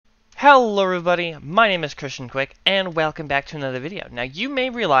Hello everybody, my name is Christian Quick, and welcome back to another video. Now you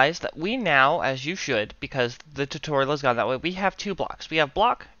may realize that we now, as you should, because the tutorial has gone that way, we have two blocks. We have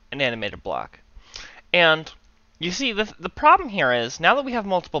block and animated block. And you see, the problem here is, now that we have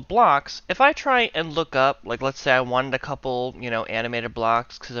multiple blocks, if I try and look up, like let's say I wanted a couple, animated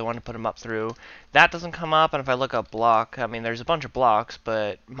blocks because I want to put them up through, that doesn't come up, and if I look up block, I mean there's a bunch of blocks,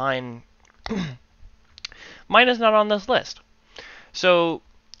 but mine is not on this list. So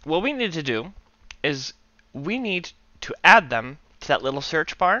what we need to do is we need to add them to that little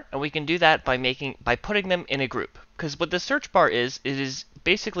search bar, and we can do that by putting them in a group. Because what the search bar is, it is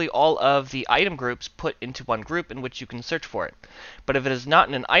basically all of the item groups put into one group in which you can search for it. But if it is not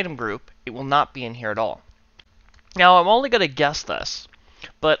in an item group, it will not be in here at all. Now I'm only going to guess this,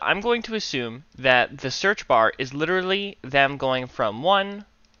 but I'm going to assume that the search bar is literally them going from one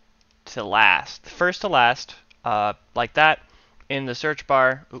to last, first to last, like that. In the search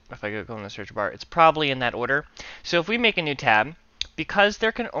bar, if I go in the search bar, it's probably in that order. So if we make a new tab, because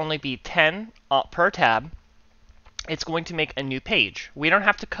there can only be 10 per tab, it's going to make a new page. We don't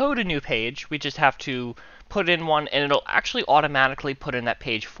have to code a new page, we just have to put in one, and it'll actually automatically put in that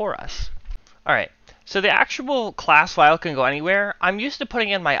page for us. Alright, so the actual class file can go anywhere. I'm used to putting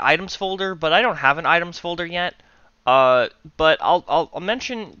in my items folder, but I don't have an items folder yet. But I'll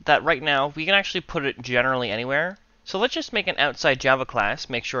mention that right now, we can actually put it generally anywhere. So let's just make an outside Java class,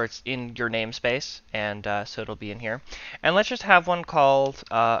 make sure it's in your namespace, and so it'll be in here. And let's just have one called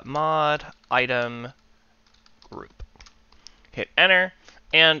mod item group. Hit enter,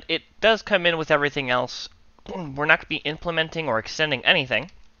 and it does come in with everything else. We're not going to be implementing or extending anything.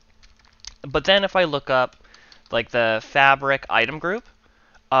 But then if I look up like the fabric item group,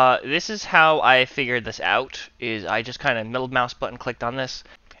 this is how I figured this out, is I just kind of middle mouse button clicked on this.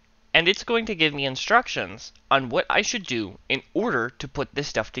 And it's going to give me instructions on what I should do in order to put this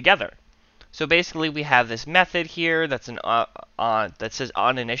stuff together. So basically we have this method here that's that says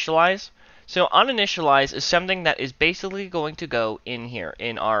onInitialize. So onInitialize is something that is basically going to go in here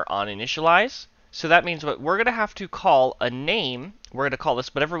in our onInitialize. So that means what we're going to have to call a name. We're going to call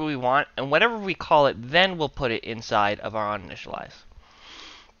this whatever we want, and whatever we call it, then we'll put it inside of our onInitialize.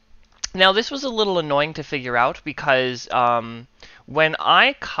 Now this was a little annoying to figure out because when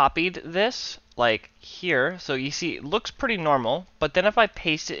I copied this, like here, so you see it looks pretty normal, but then if I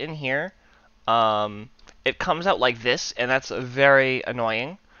paste it in here, it comes out like this, and that's very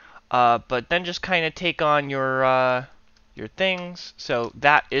annoying. But then just kind of take on your things. So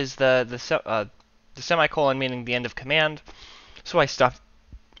that is the semicolon, meaning the end of command. So I stopped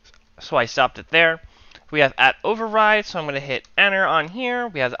it there. We have @override, so I'm going to hit enter on here.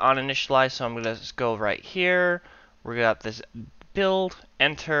 We have the onInitialize, so I'm going to just go right here. We got this build,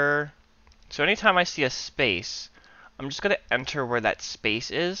 enter. So anytime I see a space, I'm just going to enter where that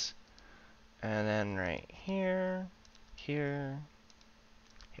space is. And then right here, here,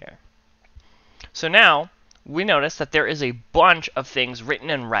 here. So now we notice that there is a bunch of things written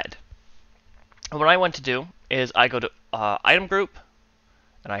in red. And what I want to do is I go to item group,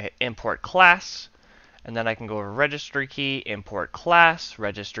 and I hit import class. And then I can go over registry key, import class,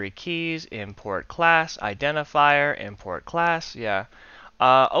 registry keys, import class, identifier, import class. Yeah.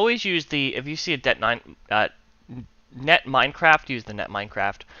 Always use if you see a net Minecraft, use the net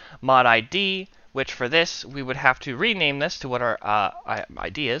Minecraft mod ID, which for this, we would have to rename this to what our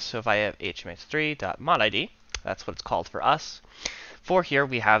ID is. So if I have hmx3.modid, that's what it's called for us. For here,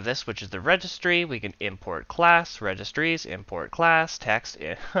 we have this, which is the registry. We can import class, registries, import class, text,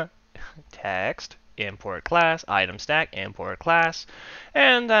 text. Import class, item stack, import class,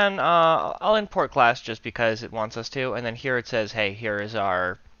 and then I'll import class just because it wants us to, and then here it says, hey, here is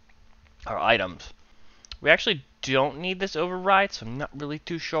our items. We actually don't need this override, so I'm not really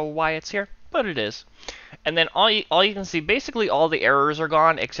too sure why it's here, but it is. And then all you can see, basically all the errors are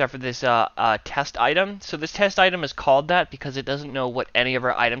gone except for this test item. So this test item is called that because it doesn't know what any of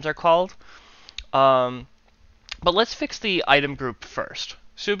our items are called. But let's fix the item group first.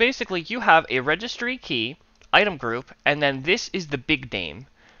 So basically, you have a registry key, item group, and then this is the big name.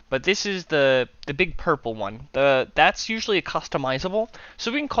 But this is the big purple one. That's usually customizable,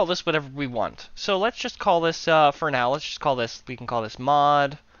 so we can call this whatever we want. So let's just call this, for now, we can call this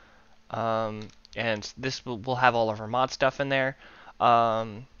mod, and this will have all of our mod stuff in there.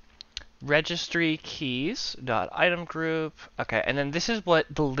 Registry keys dot item group. Okay, and then this is what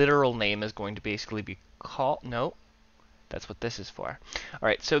the literal name is going to basically be called. No. That's what this is for.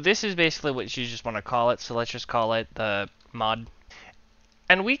 Alright, so this is basically what you just want to call it, so let's just call it the mod.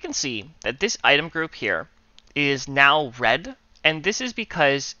 And we can see that this item group here is now red, and this is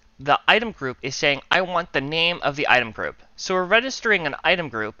because the item group is saying, I want the name of the item group. So we're registering an item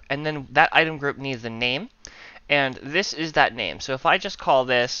group, and then that item group needs a name, and this is that name. So if I just call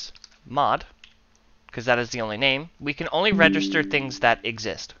this mod, because that is the only name, we can only register things that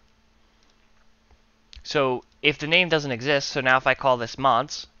exist. So if the name doesn't exist, so now if I call this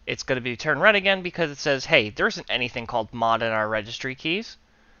mods, it's going to be turned red again because it says, hey, there isn't anything called mod in our registry keys.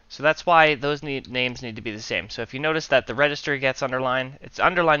 So that's why those names need to be the same. So if you notice that the registry gets underlined, it's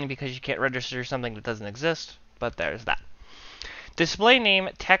underlining because you can't register something that doesn't exist, but there's that. Display name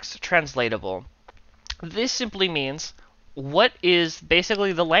text translatable. This simply means what is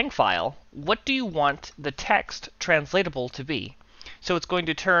basically the lang file. What do you want the text translatable to be? So it's going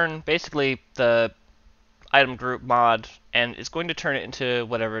to turn basically the item group mod, and it's going to turn it into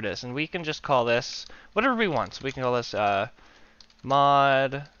whatever it is. And we can just call this whatever we want. So we can call this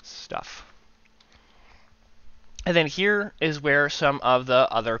mod stuff. And then here is where some of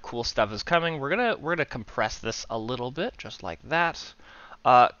the other cool stuff is coming. We're gonna compress this a little bit, just like that.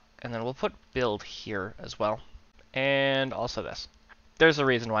 And then we'll put build here as well. And also this. There's a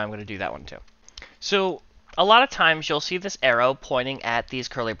reason why I'm going to do that one too. So a lot of times you'll see this arrow pointing at these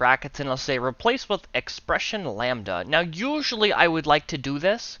curly brackets and it'll say replace with expression lambda. Now usually I would like to do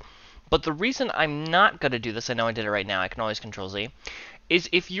this, but the reason I'm not going to do this, I know I did it right now, I can always Control Z, is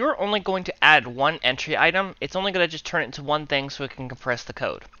if you're only going to add one entry item, it's only going to just turn it into one thing so it can compress the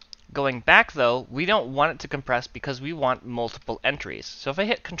code. Going back though, we don't want it to compress because we want multiple entries. So if I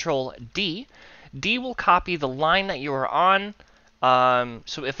hit Control D, D will copy the line that you are on.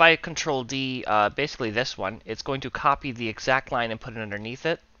 So if I Control D, basically this one, it's going to copy the exact line and put it underneath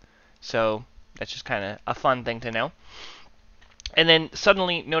it. So that's just kind of a fun thing to know. And then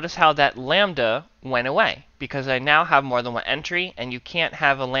suddenly notice how that lambda went away because I now have more than one entry, and you can't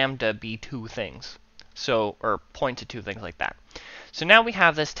have a lambda be two things. So, or point to two things like that. So now we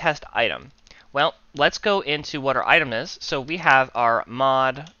have this test item. Well, let's go into what our item is. So we have our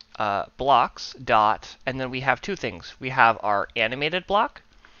mod blocks dot, and then we have two things. We have our animated block,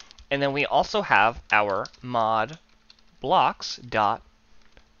 and then we also have our mod blocks dot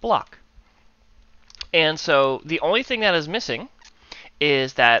block. And so the only thing that is missing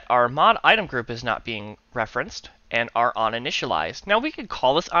is that our mod item group is not being referenced and our onInitialize. Now we could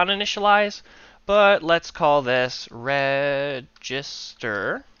call this onInitialize, but let's call this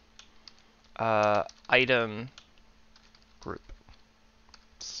register item group.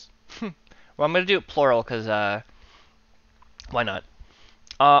 Well, I'm going to do it plural because why not?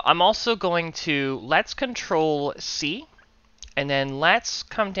 I'm also going to, let's Control C, and then let's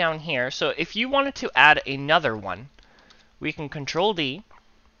come down here. So if you wanted to add another one, we can Control D,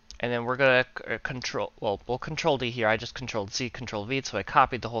 and then we're going to control, well, we'll Control D here. I just Control Z, Control V, so I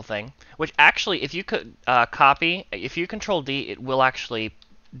copied the whole thing. Which actually, if you could copy, if you Control D, it will actually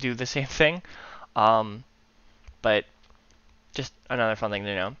do the same thing. But just another fun thing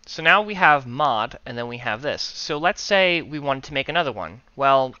to know. So now we have mod, and then we have this. So let's say we wanted to make another one.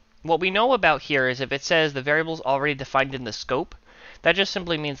 Well, what we know about here is if it says the variable is already defined in the scope, that just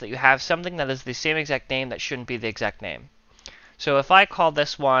simply means that you have something that is the same exact name that shouldn't be the exact name. So if I call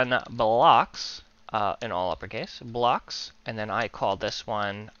this one blocks, in all uppercase, blocks, and then I call this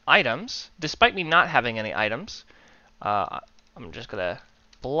one items, despite me not having any items, I'm just going to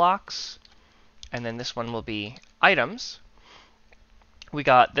blocks, and then this one will be items. We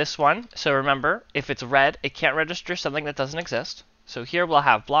got this one. So remember, if it's red, it can't register something that doesn't exist. So here we'll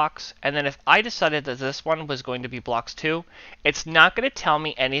have blocks, and then if I decided that this one was going to be blocks too, it's not going to tell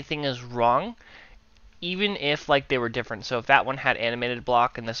me anything is wrong, even if like they were different. So if that one had animated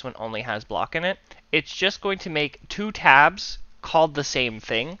block and this one only has block in it, it's just going to make two tabs called the same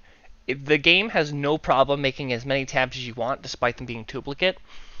thing. The game has no problem making as many tabs as you want, despite them being duplicate.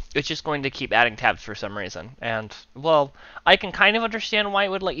 It's just going to keep adding tabs for some reason. And, well, I can kind of understand why it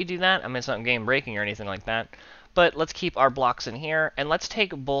would let you do that. I mean, it's not game breaking or anything like that. But let's keep our blocks in here, and let's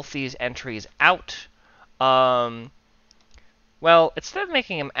take both these entries out. Well, instead of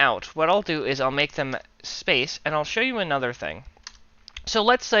making them out, what I'll do is I'll make them space, and I'll show you another thing. So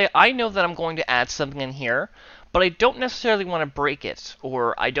let's say I know that I'm going to add something in here, but I don't necessarily want to break it,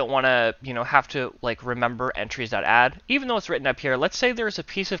 or I don't want to, you know, have to like remember entries.add. Even though it's written up here, let's say there's a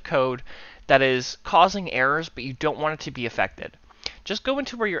piece of code that is causing errors, but you don't want it to be affected. Just go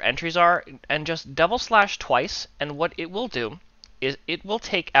into where your entries are and just / twice, and what it will do is it will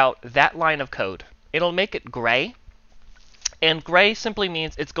take out that line of code. It'll make it gray, and gray simply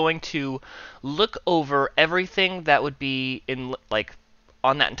means it's going to look over everything that would be in like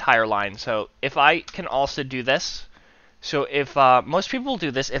on that entire line. So if I can also do this, so if most people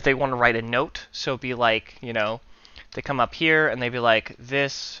do this if they want to write a note, so it'd be like, you know, they come up here and they'd be like,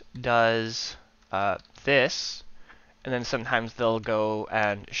 this does this, and then sometimes they'll go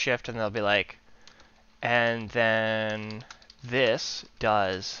and shift and they'll be like, and then this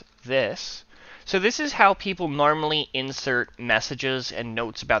does this. So this is how people normally insert messages and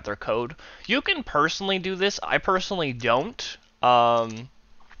notes about their code. You can personally do this. I personally don't,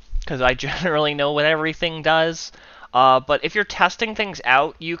 because I generally know what everything does. But if you're testing things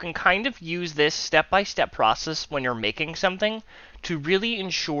out, you can kind of use this step-by-step process when you're making something to really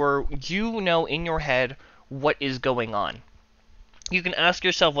ensure you know in your head what is going on. You can ask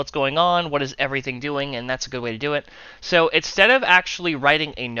yourself what's going on, what is everything doing, and that's a good way to do it. So instead of actually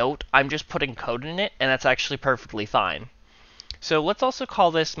writing a note, I'm just putting code in it, and that's actually perfectly fine. So let's also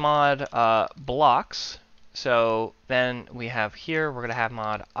call this mod blocks. So then we have here, we're going to have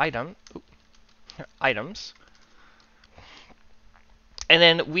mod items. And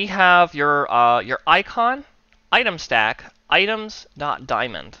then we have your icon, item stack,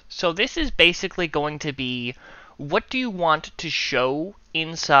 items.diamond. So this is basically going to be, what do you want to show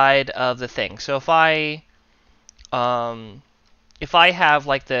inside of the thing? So if I have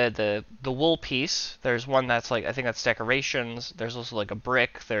like the wool piece, there's one that's like, I think that's decorations. There's also like a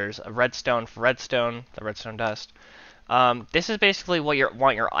brick. There's a redstone for redstone, the redstone dust. This is basically what you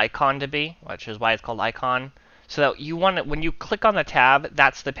want your icon to be, which is why it's called icon. So that you want it, when you click on the tab,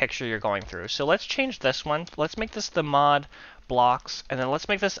 that's the picture you're going through. So let's change this one. Let's make this the mod blocks, and then let's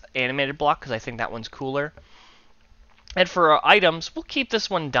make this animated block because I think that one's cooler. And for our items, we'll keep this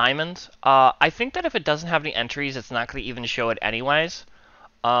one diamond. I think that if it doesn't have any entries, it's not going to even show it anyways.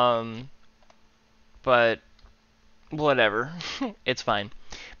 But whatever, it's fine.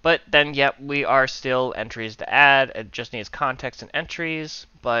 But then, yeah, we are still entries to add. It just needs context and entries,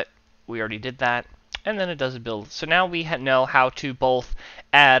 but we already did that. And then it does a build. So now we know how to both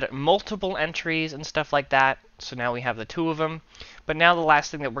add multiple entries and stuff like that. So now we have the two of them. But now the last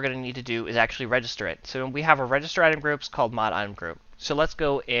thing that we're going to need to do is actually register it. So we have a register item groups called mod item group. So let's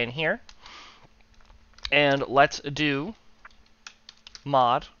go in here and let's do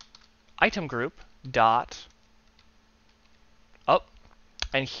mod item group dot. Oh,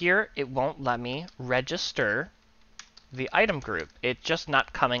 and here it won't let me register the item group. It's just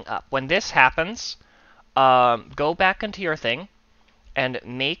not coming up. When this happens, go back into your thing and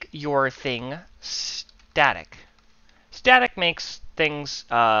make your thing static. Static makes things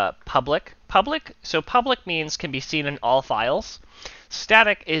public. So public means can be seen in all files.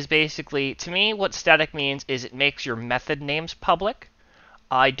 Static is basically, to me, what static means is it makes your method names public.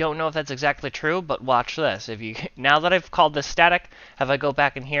 I don't know if that's exactly true, but watch this. Now that I've called this static, if I go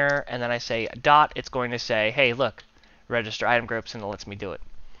back in here and then I say dot, it's going to say, hey, look, register item groups, and it lets me do it.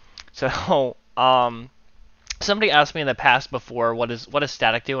 So, somebody asked me in the past before, what does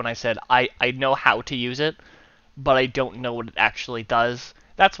static do? And I said, I know how to use it, but I don't know what it actually does.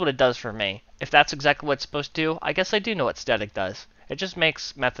 That's what it does for me. If that's exactly what it's supposed to do, I guess I do know what static does. It just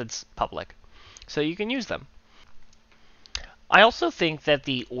makes methods public, so you can use them. I also think that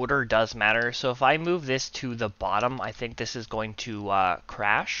the order does matter, so if I move this to the bottom, I think this is going to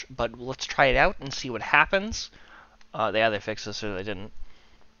crash, but let's try it out and see what happens. They either fixed this or they didn't.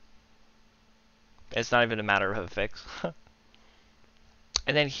 It's not even a matter of a fix.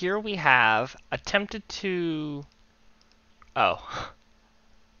 And then here we have attempted to... Oh.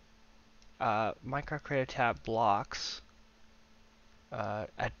 Minecraft Creative Tab blocks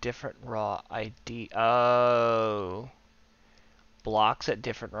at different raw ID. Oh. Blocks at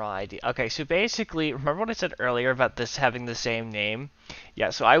different raw ID. Okay, so basically, remember what I said earlier about this having the same name? Yeah,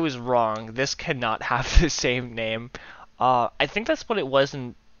 so I was wrong. This cannot have the same name. I think that's what it was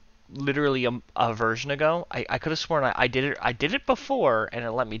in literally a version ago. I could have sworn I did it before and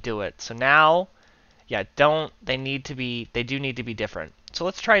it let me do it. So now, yeah, they do need to be different. So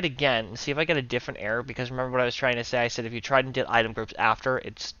let's try it again and see if I get a different error, because remember what I was trying to say? I said if you tried and did item groups after,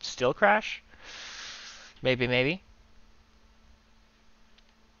 it'd still crash. Maybe.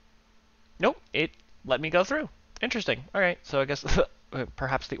 Nope, it let me go through. Interesting. Alright, so I guess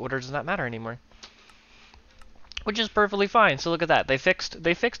perhaps the order does not matter anymore. Which is perfectly fine. So look at that. They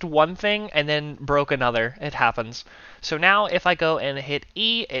fixed one thing and then broke another. It happens. So now if I go and hit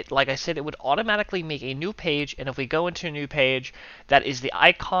E, like I said, it would automatically make a new page. And if we go into a new page, that is the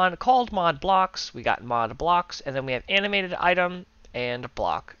icon called mod blocks. We got mod blocks, and then we have animated item and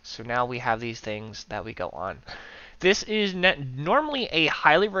block. So now we have these things that we go on. This is normally a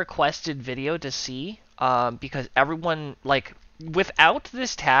highly requested video to see because everyone, like, without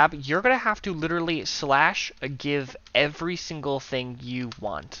this tab, you're going to have to literally / give every single thing you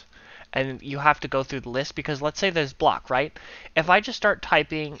want. And you have to go through the list because let's say there's block, right? If I just start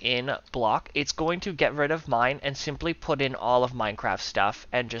typing in block, it's going to get rid of mine and simply put in all of Minecraft stuff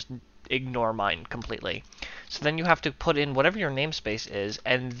and just ignore mine completely. So then you have to put in whatever your namespace is,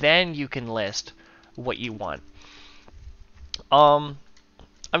 and then you can list what you want.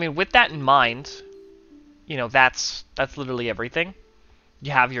 I mean, with that in mind, you know, that's literally everything.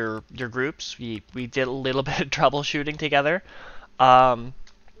 You have your groups. We did a little bit of troubleshooting together.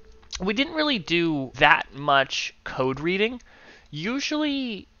 We didn't really do that much code reading.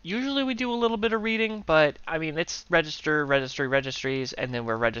 Usually we do a little bit of reading, but I mean, it's register, registry, registries, and then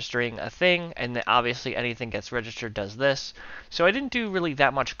we're registering a thing, and then obviously anything gets registered does this. So I didn't do really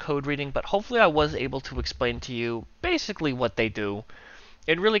that much code reading, but hopefully I was able to explain to you basically what they do.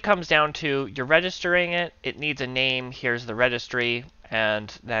 It really comes down to you're registering it, it needs a name, here's the registry,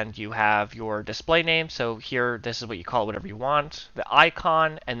 and then you have your display name. So here, this is what you call it, whatever you want, the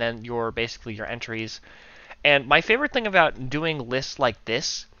icon, and then basically your entries. And my favorite thing about doing lists like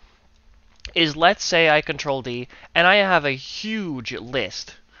this is, let's say I control D and I have a huge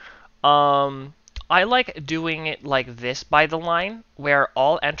list. I like doing it like this by the line, where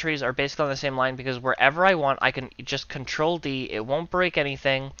all entries are basically on the same line, because wherever I want, I can just control D, it won't break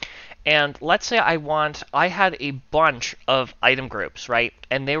anything. And let's say I had a bunch of item groups, right?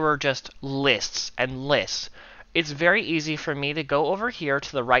 And they were just lists and lists. It's very easy for me to go over here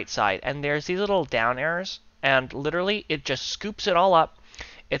to the right side, and there's these little down arrows, and literally it just scoops it all up.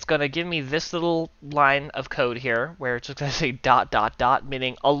 It's going to give me this little line of code here where it's just going to say ...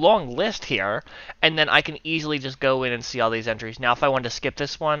 meaning a long list here, and then I can easily just go in and see all these entries. Now, if I wanted to skip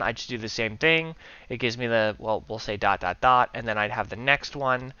this one, I just do the same thing. It gives me the, well, we'll say ... and then I'd have the next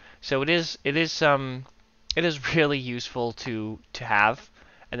one. So it is really useful to have.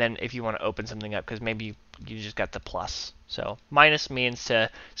 And then if you want to open something up, because maybe you just got the plus. So minus means to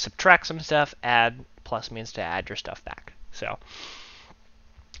subtract some stuff, plus means to add your stuff back. So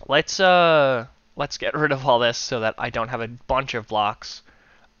let's get rid of all this so that I don't have a bunch of blocks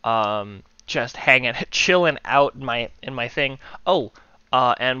just hanging, chilling out in my thing. Oh,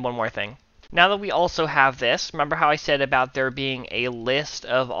 and one more thing. Now that we also have this, remember how I said about there being a list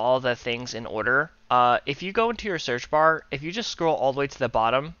of all the things in order? If you go into your search bar, if you just scroll all the way to the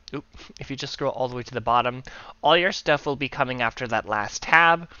bottom, all your stuff will be coming after that last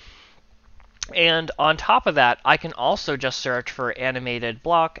tab. And on top of that, I can also just search for animated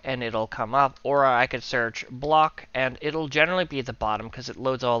block and it'll come up, or I could search block and it'll generally be at the bottom because it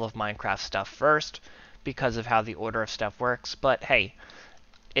loads all of Minecraft stuff first because of how the order of stuff works. But hey,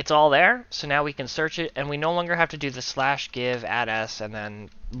 it's all there, so now we can search it, and we no longer have to do the /give add s and then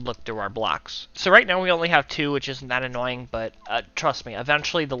look through our blocks. So right now we only have 2, which isn't that annoying, but trust me,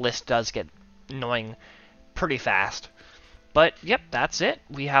 eventually the list does get annoying pretty fast. But yep, that's it.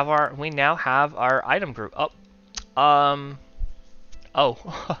 We now have our item group. I'm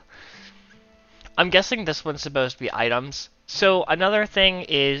guessing this one's supposed to be items. So another thing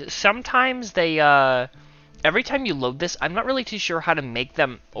is sometimes they every time you load this, I'm not really too sure how to make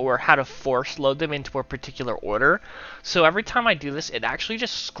them or how to force load them into a particular order. So every time I do this, it actually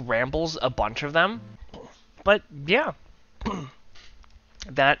just scrambles a bunch of them. But yeah,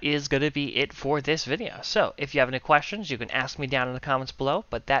 that is going to be it for this video. So if you have any questions, you can ask me down in the comments below.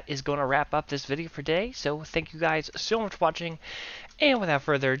 But that is going to wrap up this video for today. So thank you guys so much for watching. And without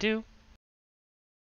further ado,